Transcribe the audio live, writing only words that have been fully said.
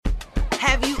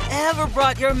Have you ever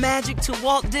brought your magic to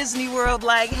Walt Disney World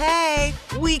like, hey,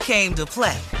 we came to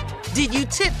play? Did you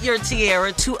tip your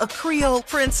tiara to a Creole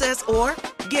princess or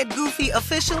get goofy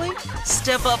officially?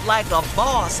 Step up like a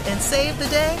boss and save the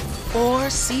day? Or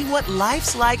see what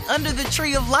life's like under the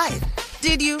tree of life?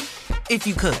 Did you? If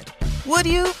you could. Would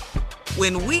you?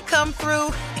 When we come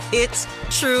through, it's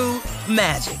true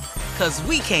magic. 'Cause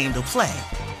we came to play.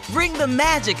 Bring the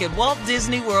magic at Walt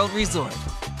Disney World Resort.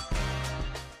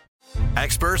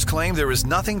 Experts claim there is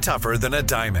nothing tougher than a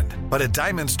diamond. But at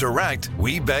Diamonds Direct,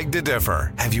 we beg to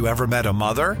differ. Have you ever met a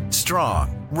mother?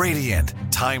 Strong, radiant,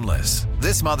 timeless.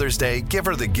 This Mother's Day, give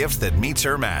her the gift that meets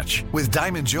her match. With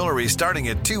diamond jewelry starting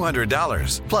at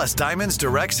 $200. Plus Diamonds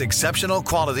Direct's exceptional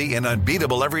quality and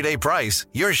unbeatable everyday price,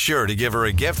 you're sure to give her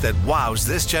a gift that wows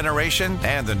this generation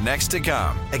and the next to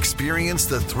come. Experience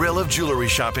the thrill of jewelry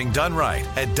shopping done right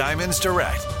at Diamonds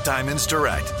Direct. Diamonds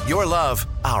Direct. Your love,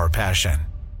 our passion.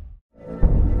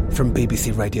 From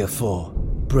BBC Radio 4,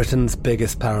 Britain's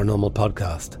biggest paranormal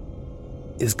podcast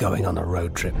is going on a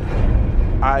road trip.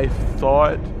 I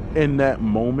thought in that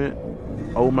moment,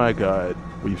 oh my God,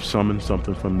 we've summoned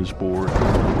something from this board.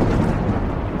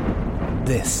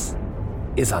 This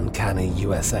is Uncanny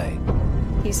USA.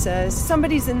 He says,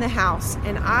 somebody's in the house,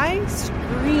 and I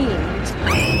screamed.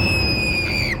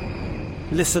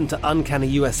 Listen to Uncanny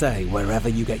USA wherever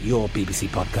you get your BBC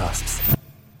podcasts,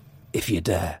 if you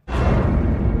dare.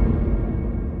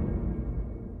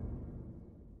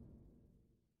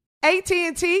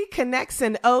 AT&T connects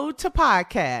an ode to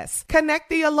podcasts.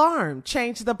 Connect the alarm.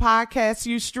 Change the podcast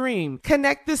you stream.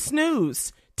 Connect the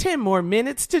snooze. 10 more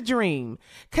minutes to dream.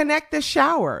 Connect the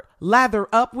shower. Lather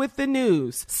up with the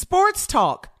news. Sports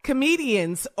talk,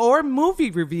 comedians, or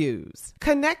movie reviews.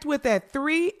 Connect with that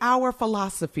 3-hour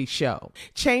philosophy show.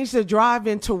 Change the drive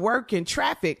into work in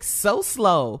traffic so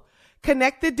slow.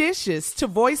 Connect the dishes to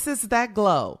voices that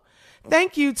glow.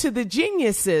 Thank you to the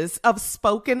geniuses of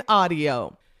spoken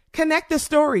audio. Connect the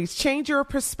stories, change your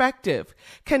perspective.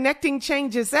 Connecting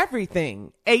changes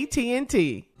everything.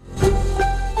 AT&T.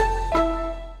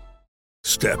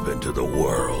 Step into the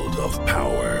world of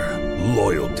power,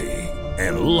 loyalty,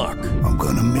 and luck. I'm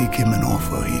gonna make him an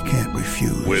offer he can't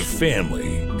refuse. With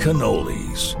family,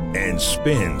 cannolis, and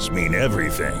spins mean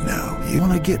everything. Now, you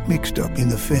wanna get mixed up in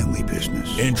the family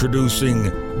business. Introducing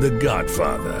The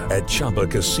Godfather at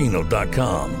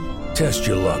ChumbaCasino.com. Test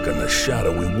your luck in the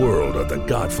shadowy world of The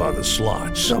Godfather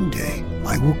slot. Someday,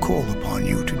 I will call upon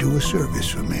you to do a service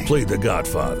for me. Play The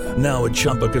Godfather, now at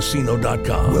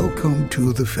ChumbaCasino.com. Welcome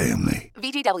to the family.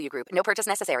 VGW Group. No purchase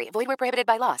necessary. Void where prohibited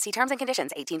by law. See terms and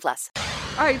conditions. 18+.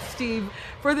 All right, Steve,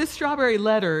 for this strawberry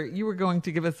letter, you were going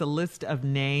to give us a list of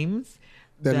names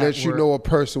that lets you know a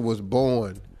person was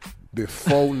born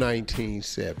before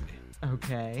 1970.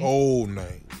 Okay. Old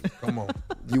name. Come on.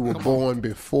 You were born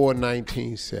before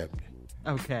 1970.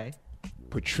 Okay.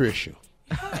 Patricia.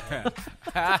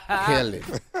 Helen.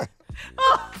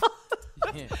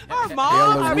 Our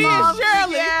mom, I mean,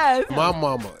 Shirley. Yes. My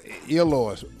mama,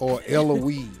 Eloise or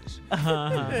Eloise.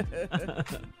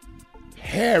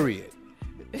 Harriet.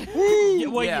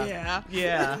 Well, yeah.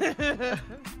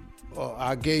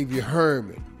 I gave you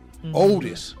Herman.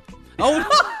 Otis.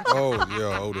 Oh,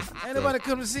 yeah, Otis. Ain't nobody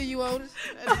come to see you, Otis?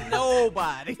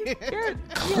 Nobody.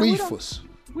 Cleophas.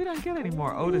 We don't get any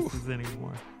more Otises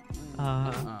anymore.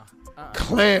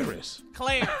 Clarence.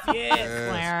 Clarence,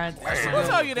 yes. Clarence.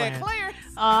 Who told you that? Clarence.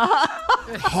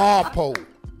 Harpo.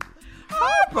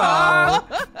 Harpo.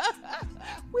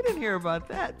 We didn't hear about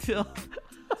that till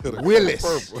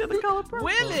Willis. to the color purple.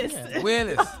 Willis. Yeah.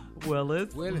 Willis. Willis.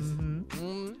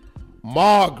 Mm-hmm.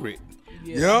 Margaret.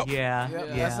 Yep. Yeah.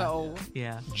 That's an old one.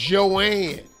 Yeah.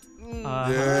 Joanne.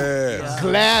 Yes.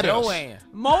 Gladys. Joanne.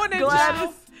 More than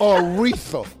Gladys.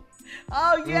 Aretha.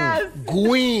 Oh, yes.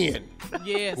 Gwen.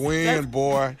 Yes. Gwen,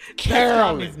 boy.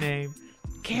 Carolyn. Tommy's name.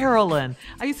 Carolyn.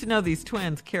 I used to know these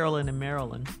twins, Carolyn and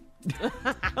Marilyn.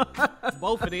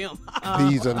 Both of them.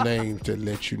 These are names that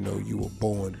let you know you were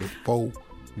born before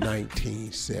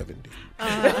 1970.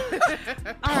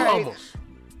 Thomas.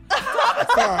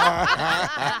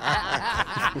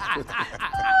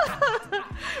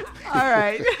 All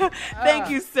right. Thank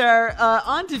you, sir.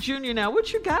 On to Junior now.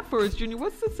 What you got for us, Junior?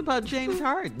 What's this about James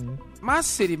Harden? My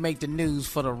city make the news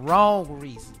for the wrong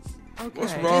reasons. Okay.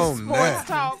 What's wrong now? Sports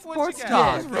talk. Sports What you talk.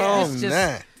 got? What's wrong It's just-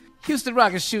 now? Houston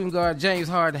Rockets shooting guard James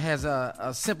Harden has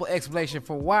a simple explanation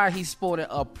for why he sported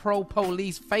a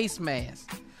pro-police face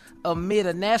mask amid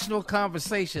a national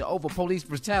conversation over police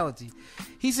brutality.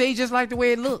 He said he just liked the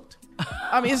way it looked.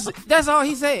 I mean, that's all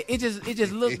he said. It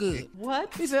just looked good.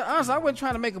 What? He said, honestly, I wasn't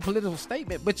trying to make a political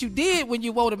statement, but you did when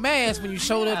you wore the mask when you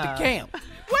showed up to camp.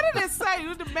 What did it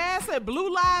say? The mask said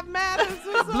Blue Lives Matters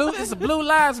or something? It's Blue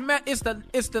Lives Matter. It's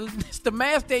the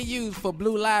mask they use for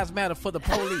Blue Lives Matter for the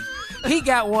police. He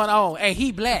got one on, and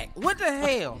he black. What the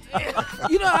hell?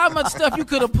 You know how much stuff you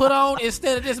could have put on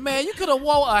instead of this man? You could have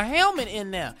wore a helmet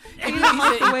in there. He didn't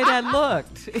like the way that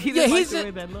looked. He didn't like the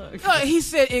way that looked. He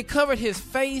said it covered his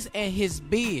face and his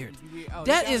beard.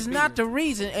 That is not the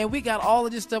reason, and we got all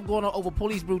of this stuff going on over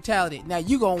police brutality. Now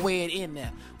you gonna wear it in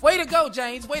there. Way to go,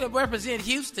 James. Way to represent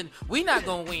Houston. We not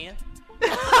gonna win.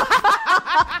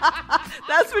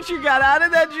 That's what you got out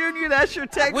of that, Junior? That's your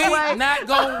takeaway? We not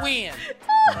gonna win.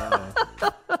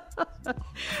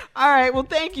 All right. Well,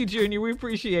 thank you, Junior. We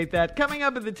appreciate that. Coming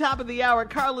up at the top of the hour,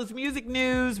 Carla's Music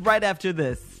News right after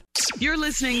this. You're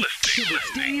listening to the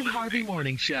Steve Harvey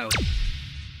Morning Show.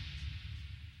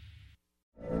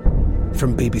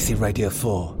 From BBC Radio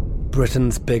 4,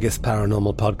 Britain's biggest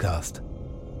paranormal podcast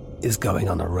is going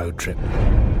on a road trip.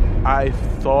 I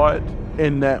thought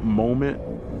in that moment,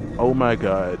 oh my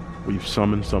God, we've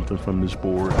summoned something from this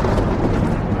board.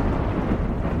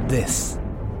 This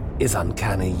is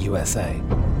Uncanny USA.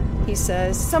 He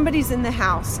says, somebody's in the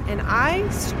house, and I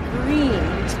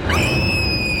screamed.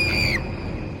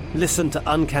 Listen to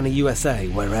Uncanny USA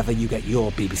wherever you get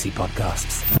your BBC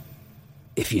podcasts,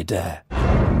 if you dare.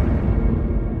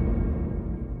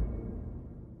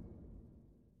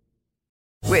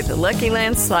 With the Lucky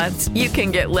Land Slots, you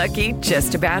can get lucky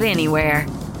just about anywhere.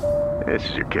 This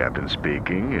is your captain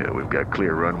speaking. We've got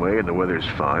clear runway and the weather's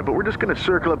fine, but we're just going to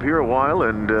circle up here a while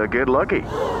and get lucky.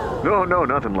 No,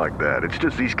 nothing like that. It's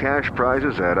just these cash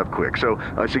prizes add up quick. So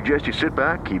I suggest you sit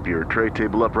back, keep your tray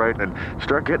table upright, and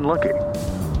start getting lucky.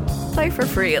 Play for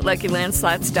free at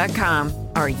LuckyLandSlots.com.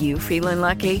 Are you feeling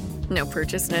lucky? No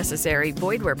purchase necessary.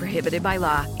 Void where prohibited by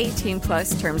law.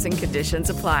 18+ terms and conditions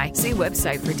apply. See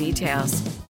website for details.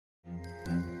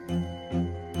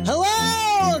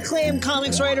 Hello, acclaimed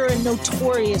comics writer and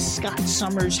notorious Scott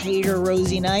Summers hater,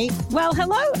 Rosie Knight. Well,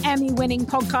 hello, Emmy-winning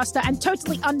podcaster and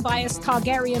totally unbiased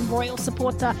Targaryen royal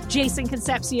supporter, Jason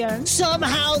Concepcion.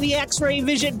 Somehow the X-Ray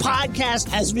Vision podcast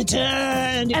has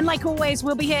returned. And like always,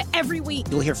 we'll be here every week.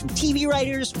 You'll hear from TV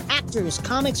writers, actors,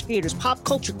 comics creators, pop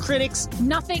culture critics.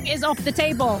 Nothing is off the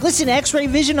table. Listen to X-Ray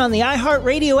Vision on the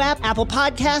iHeartRadio app, Apple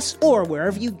Podcasts, or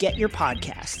wherever you get your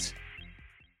podcasts.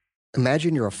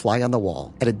 Imagine you're a fly on the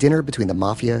wall at a dinner between the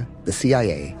Mafia, the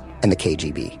CIA, and the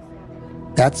KGB.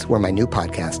 That's where my new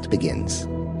podcast begins.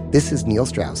 This is Neil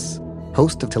Strauss,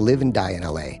 host of To Live and Die in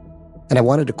LA, and I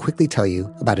wanted to quickly tell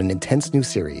you about an intense new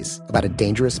series about a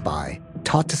dangerous spy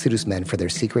taught to seduce men for their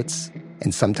secrets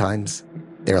and sometimes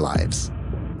their lives.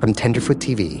 From Tenderfoot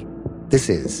TV, this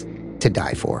is To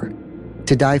Die For.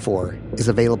 To Die For is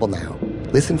available now.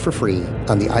 Listen for free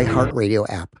on the iHeartRadio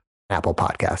app, Apple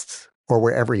Podcasts, or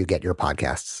wherever you get your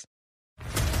podcasts.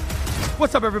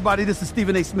 What's up, everybody? This is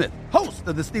Stephen A. Smith, host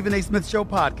of the Stephen A. Smith Show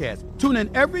podcast. Tune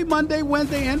in every Monday,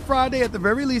 Wednesday, and Friday at the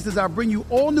very least as I bring you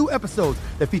all new episodes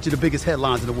that feature the biggest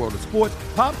headlines in the world of sports,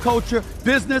 pop culture,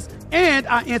 business, and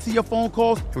I answer your phone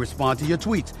calls and respond to your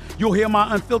tweets. You'll hear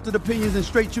my unfiltered opinions and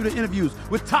straight-shooter interviews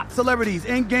with top celebrities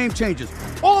and game changers.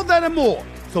 All that and more.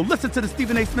 So listen to the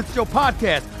Stephen A. Smith Show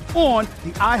podcast on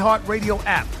the iHeartRadio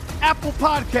app, Apple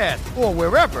Podcasts, or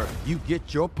wherever you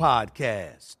get your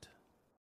podcasts.